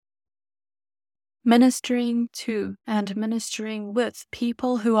Ministering to and ministering with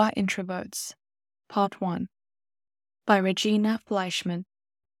people who are introverts. Part 1. By Regina Fleischmann.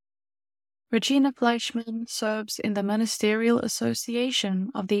 Regina Fleischmann serves in the Ministerial Association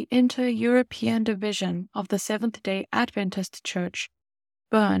of the Inter-European Division of the Seventh-day Adventist Church,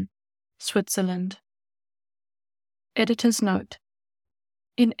 Bern, Switzerland. Editor's note: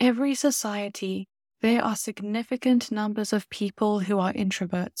 in every society, there are significant numbers of people who are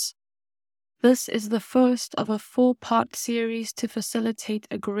introverts. This is the first of a 4-part series to facilitate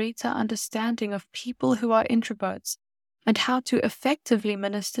a greater understanding of people who are introverts and how to effectively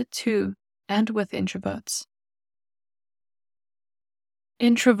minister to and with introverts.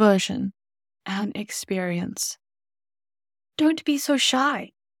 Introversion, an experience. Don't be so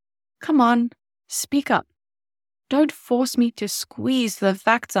shy. Come on, speak up. Don't force me to squeeze the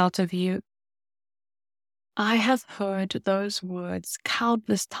facts out of you. I have heard those words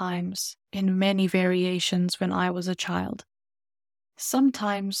countless times in many variations when I was a child.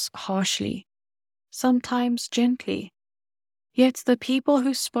 Sometimes harshly, sometimes gently. Yet the people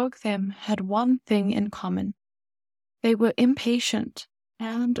who spoke them had one thing in common. They were impatient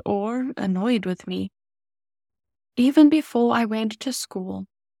and/or annoyed with me. Even before I went to school,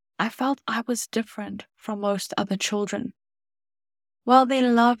 I felt I was different from most other children. While they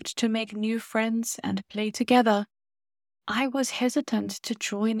loved to make new friends and play together, I was hesitant to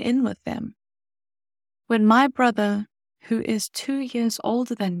join in with them. When my brother, who is 2 years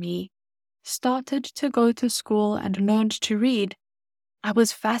older than me, started to go to school and learned to read, I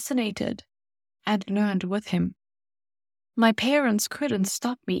was fascinated and learned with him. My parents couldn't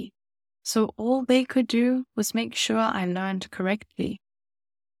stop me, so all they could do was make sure I learned correctly.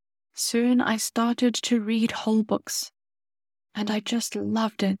 Soon I started to read whole books, and I just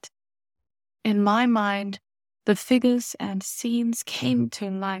loved it. In my mind, the figures and scenes came to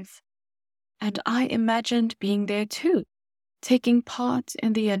life, and I imagined being there too, taking part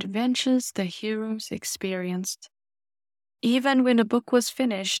in the adventures the heroes experienced. Even when a book was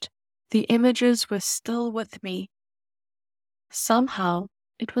finished, the images were still with me. Somehow,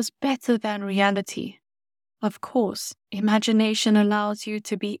 it was better than reality. Of course, imagination allows you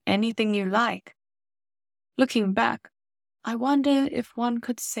to be anything you like. Looking back, I wonder if one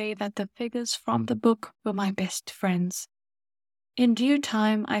could say that the figures from the book were my best friends. In due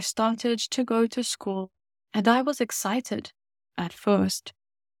time, I started to go to school, and I was excited, at first.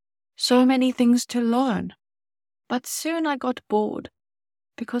 So many things to learn. But soon I got bored,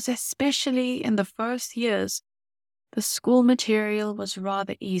 because especially in the first years, the school material was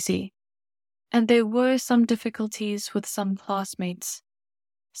rather easy, and there were some difficulties with some classmates.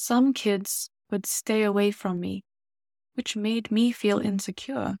 Some kids would stay away from me, which made me feel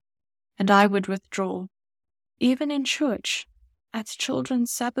insecure, and I would withdraw. Even in church, at children's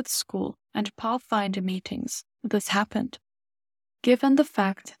Sabbath school and Pathfinder meetings, this happened. Given the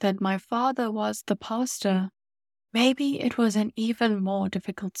fact that my father was the pastor, maybe it was an even more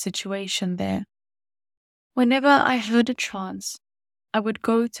difficult situation there. Whenever I had a chance, I would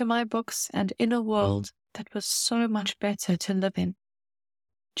go to my books and inner world that was so much better to live in.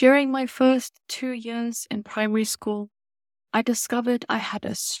 During my first 2 years in primary school, I discovered I had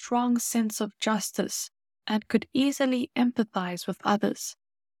a strong sense of justice and could easily empathize with others.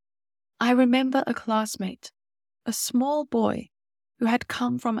 I remember a classmate, a small boy, who had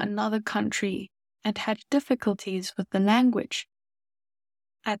come from another country and had difficulties with the language.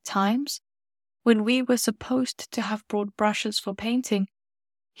 At times, when we were supposed to have brought brushes for painting,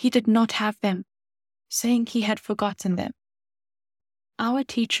 he did not have them, saying he had forgotten them. Our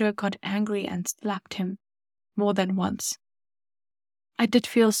teacher got angry and slapped him more than once. I did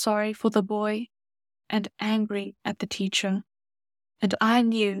feel sorry for the boy and angry at the teacher, and I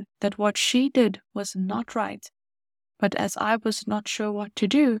knew that what she did was not right, but as I was not sure what to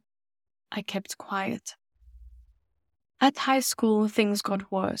do, I kept quiet. At high school, things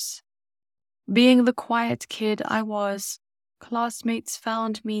got worse. Being the quiet kid I was, classmates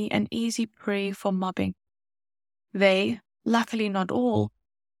found me an easy prey for mobbing. They, luckily not all,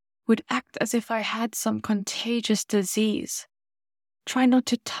 would act as if I had some contagious disease. Try not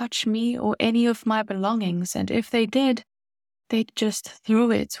to touch me or any of my belongings, and if they did, they'd just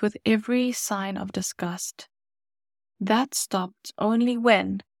throw it with every sign of disgust. That stopped only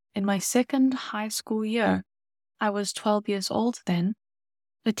when, in my second high school year, I was 12 years old then,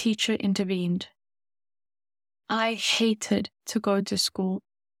 the teacher intervened. I hated to go to school,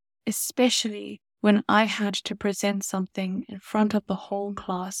 especially when I had to present something in front of the whole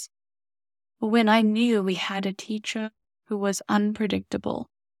class, or when I knew we had a teacher who was unpredictable.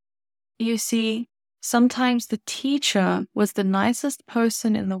 You see, sometimes the teacher was the nicest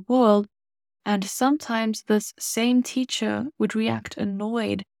person in the world, And sometimes this same teacher would react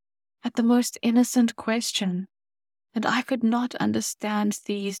annoyed at the most innocent question, and I could not understand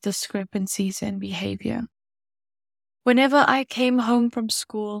these discrepancies in behavior. Whenever I came home from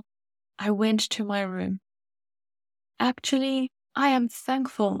school, I went to my room. Actually, I am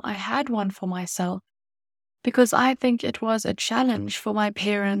thankful I had one for myself, because I think it was a challenge for my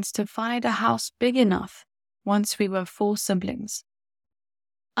parents to find a house big enough once we were 4 siblings.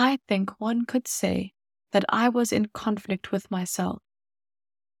 I think one could say that I was in conflict with myself.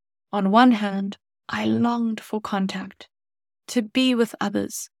 On one hand, I longed for contact, to be with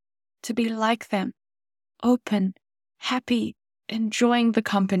others, to be like them, open, happy, enjoying the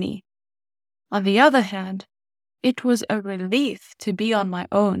company. On the other hand, it was a relief to be on my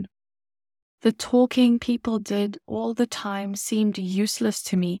own. The talking people did all the time seemed useless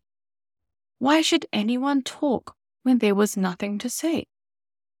to me. Why should anyone talk when there was nothing to say?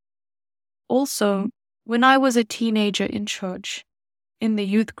 Also, when I was a teenager in church, in the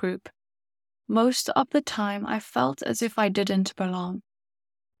youth group, most of the time I felt as if I didn't belong.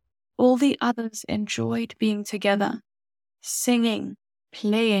 All the others enjoyed being together, singing,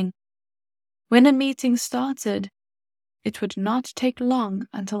 playing. When a meeting started, it would not take long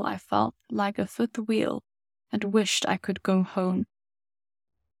until I felt like a fifth wheel and wished I could go home.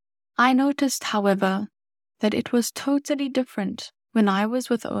 I noticed, however, that it was totally different when I was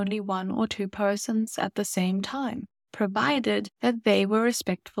with only 1 or 2 persons at the same time, provided that they were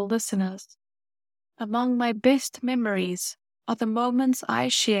respectful listeners. Among my best memories are the moments I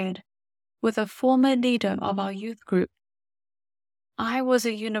shared with a former leader of our youth group. I was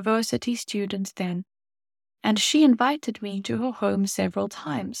a university student then, and she invited me to her home several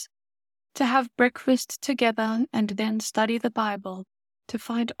times to have breakfast together and then study the Bible to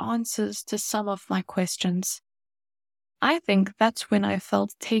find answers to some of my questions. I think that's when I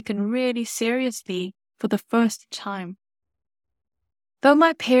felt taken really seriously for the first time. Though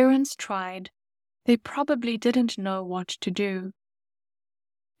my parents tried, they probably didn't know what to do.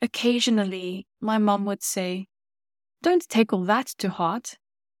 Occasionally, my mom would say, "Don't take all that to heart,"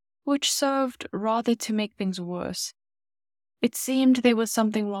 which served rather to make things worse. It seemed there was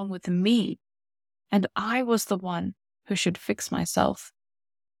something wrong with me, and I was the one who should fix myself.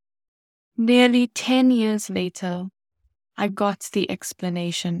 Nearly 10 years later, I got the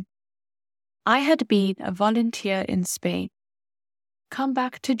explanation. I had been a volunteer in Spain, come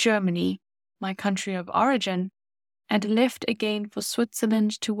back to Germany, my country of origin, and left again for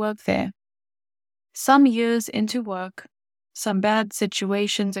Switzerland to work there. Some years into work, some bad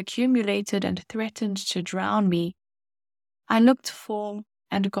situations accumulated and threatened to drown me. I looked for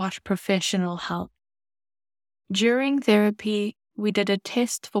and got professional help. During therapy, we did a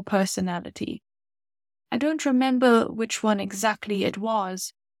test for personality. I don't remember which one exactly it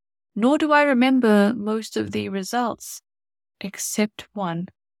was, nor do I remember most of the results, except one: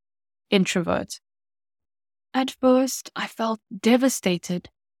 introvert. At first, I felt devastated.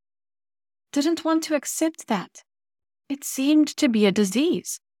 Didn't want to accept that. It seemed to be a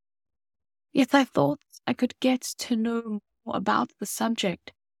disease. Yet I thought I could get to know more about the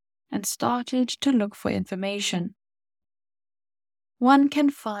subject and started to look for information. One can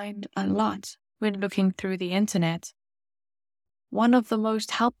find a lot when looking through the internet. One of the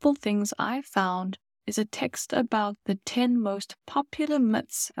most helpful things I found is a text about the 10 most popular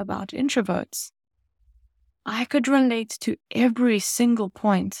myths about introverts. I could relate to every single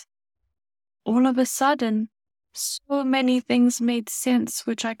point. All of a sudden, so many things made sense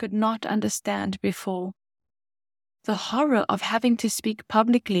which I could not understand before. The horror of having to speak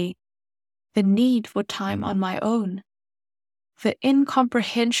publicly, the need for time on my own, the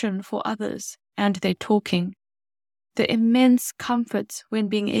incomprehension for others and their talking, the immense comfort when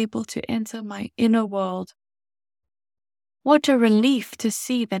being able to enter my inner world. What a relief to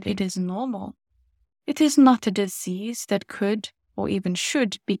see that it is normal. It is not a disease that could or even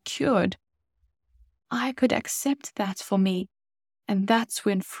should be cured. I could accept that for me, and that's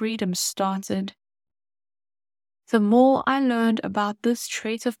when freedom started. The more I learned about this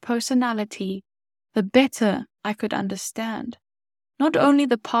trait of personality, the better I could understand not only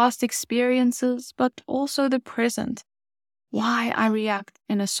the past experiences, but also the present, why I react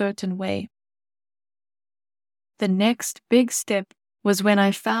in a certain way. The next big step was when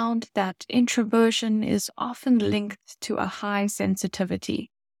I found that introversion is often linked to a high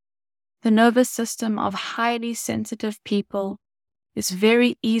sensitivity. The nervous system of highly sensitive people is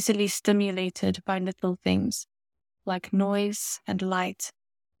very easily stimulated by little things, like noise and light.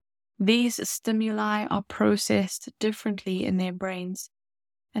 These stimuli are processed differently in their brains,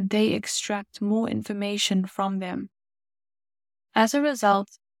 and they extract more information from them. As a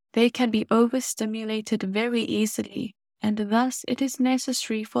result, They can be overstimulated very easily, and thus it is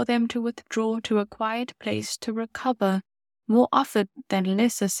necessary for them to withdraw to a quiet place to recover more often than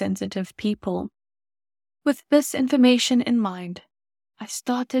lesser sensitive people. With this information in mind, I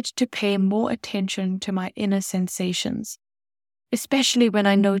started to pay more attention to my inner sensations, especially when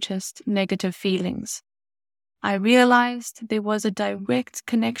I noticed negative feelings. I realized there was a direct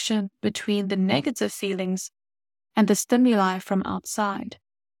connection between the negative feelings and the stimuli from outside,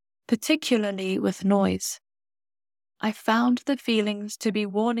 particularly with noise. I found the feelings to be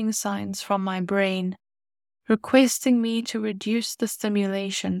warning signs from my brain, requesting me to reduce the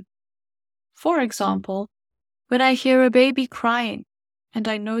stimulation. For example, when I hear a baby crying and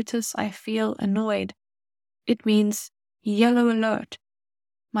I notice I feel annoyed, it means yellow alert.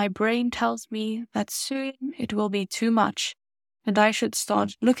 My brain tells me that soon it will be too much and I should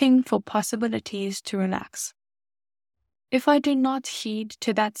start looking for possibilities to relax. If I do not heed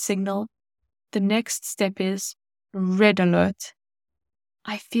to that signal, the next step is red alert.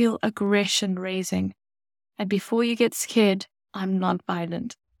 I feel aggression raising, and before you get scared, I'm not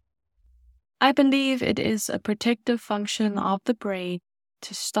violent. I believe it is a protective function of the brain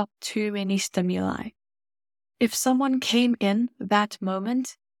to stop too many stimuli. If someone came in that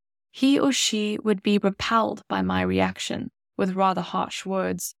moment, he or she would be repelled by my reaction with rather harsh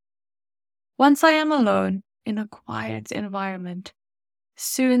words. Once I am alone in a quiet environment,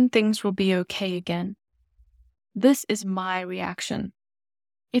 soon things will be okay again. This is my reaction.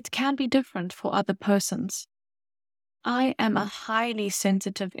 It can be different for other persons. I am a highly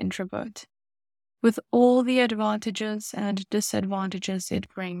sensitive introvert, with all the advantages and disadvantages it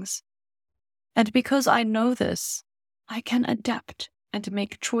brings. And because I know this, I can adapt and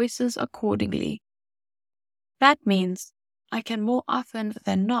make choices accordingly. That means I can more often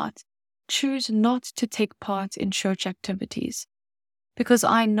than not choose not to take part in church activities, because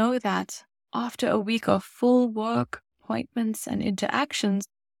I know that after a week of full work, appointments, and interactions,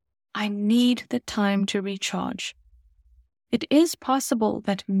 I need the time to recharge. It is possible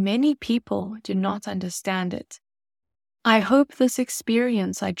that many people do not understand it. I hope this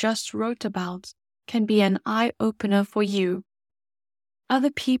experience I just wrote about can be an eye-opener for you.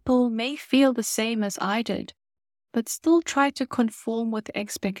 Other people may feel the same as I did, but still try to conform with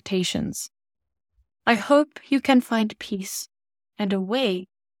expectations. I hope you can find peace and a way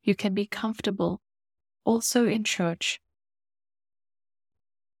you can be comfortable, also in church.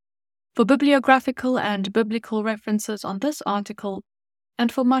 For bibliographical and biblical references on this article, and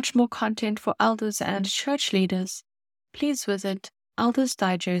for much more content for elders and church leaders, please visit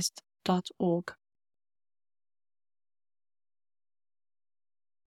eldersdigest.org.